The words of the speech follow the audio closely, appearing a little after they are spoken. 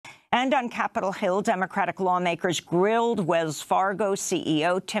And on Capitol Hill, Democratic lawmakers grilled Wells Fargo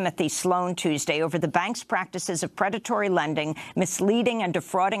CEO Timothy Sloan Tuesday over the bank's practices of predatory lending, misleading and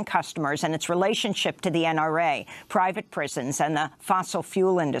defrauding customers, and its relationship to the NRA, private prisons, and the fossil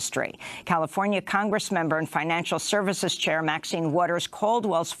fuel industry. California Congressmember and Financial Services Chair Maxine Waters called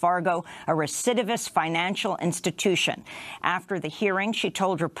Wells Fargo a recidivist financial institution. After the hearing, she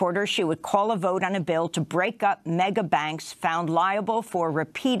told reporters she would call a vote on a bill to break up mega banks found liable for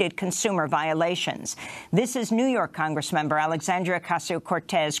repeated consumer violations. This is New York Congressmember Alexandria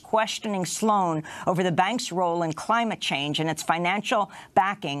Ocasio-Cortez questioning Sloan over the bank's role in climate change and its financial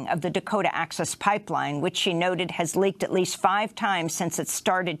backing of the Dakota Access Pipeline, which she noted has leaked at least 5 times since it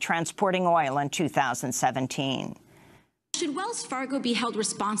started transporting oil in 2017. Should Wells Fargo be held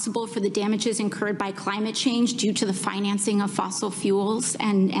responsible for the damages incurred by climate change due to the financing of fossil fuels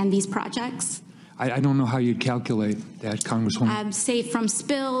and these projects? I don't know how you'd calculate that, Congresswoman. Say from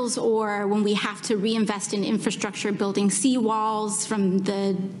spills, or when we have to reinvest in infrastructure, building seawalls from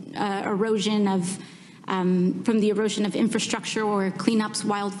the erosion of infrastructure, or cleanups,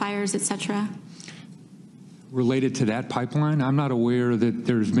 wildfires, etc. Related to that pipeline, I'm not aware that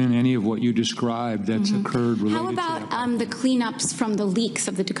there's been any of what you described that's occurred related How about to that the cleanups from the leaks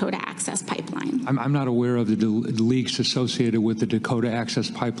of the Dakota Access Pipeline? I'm not aware of the leaks associated with the Dakota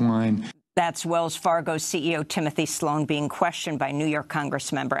Access Pipeline. That's Wells Fargo CEO Timothy Sloan being questioned by New York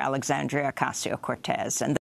Congressmember Alexandria Ocasio-Cortez.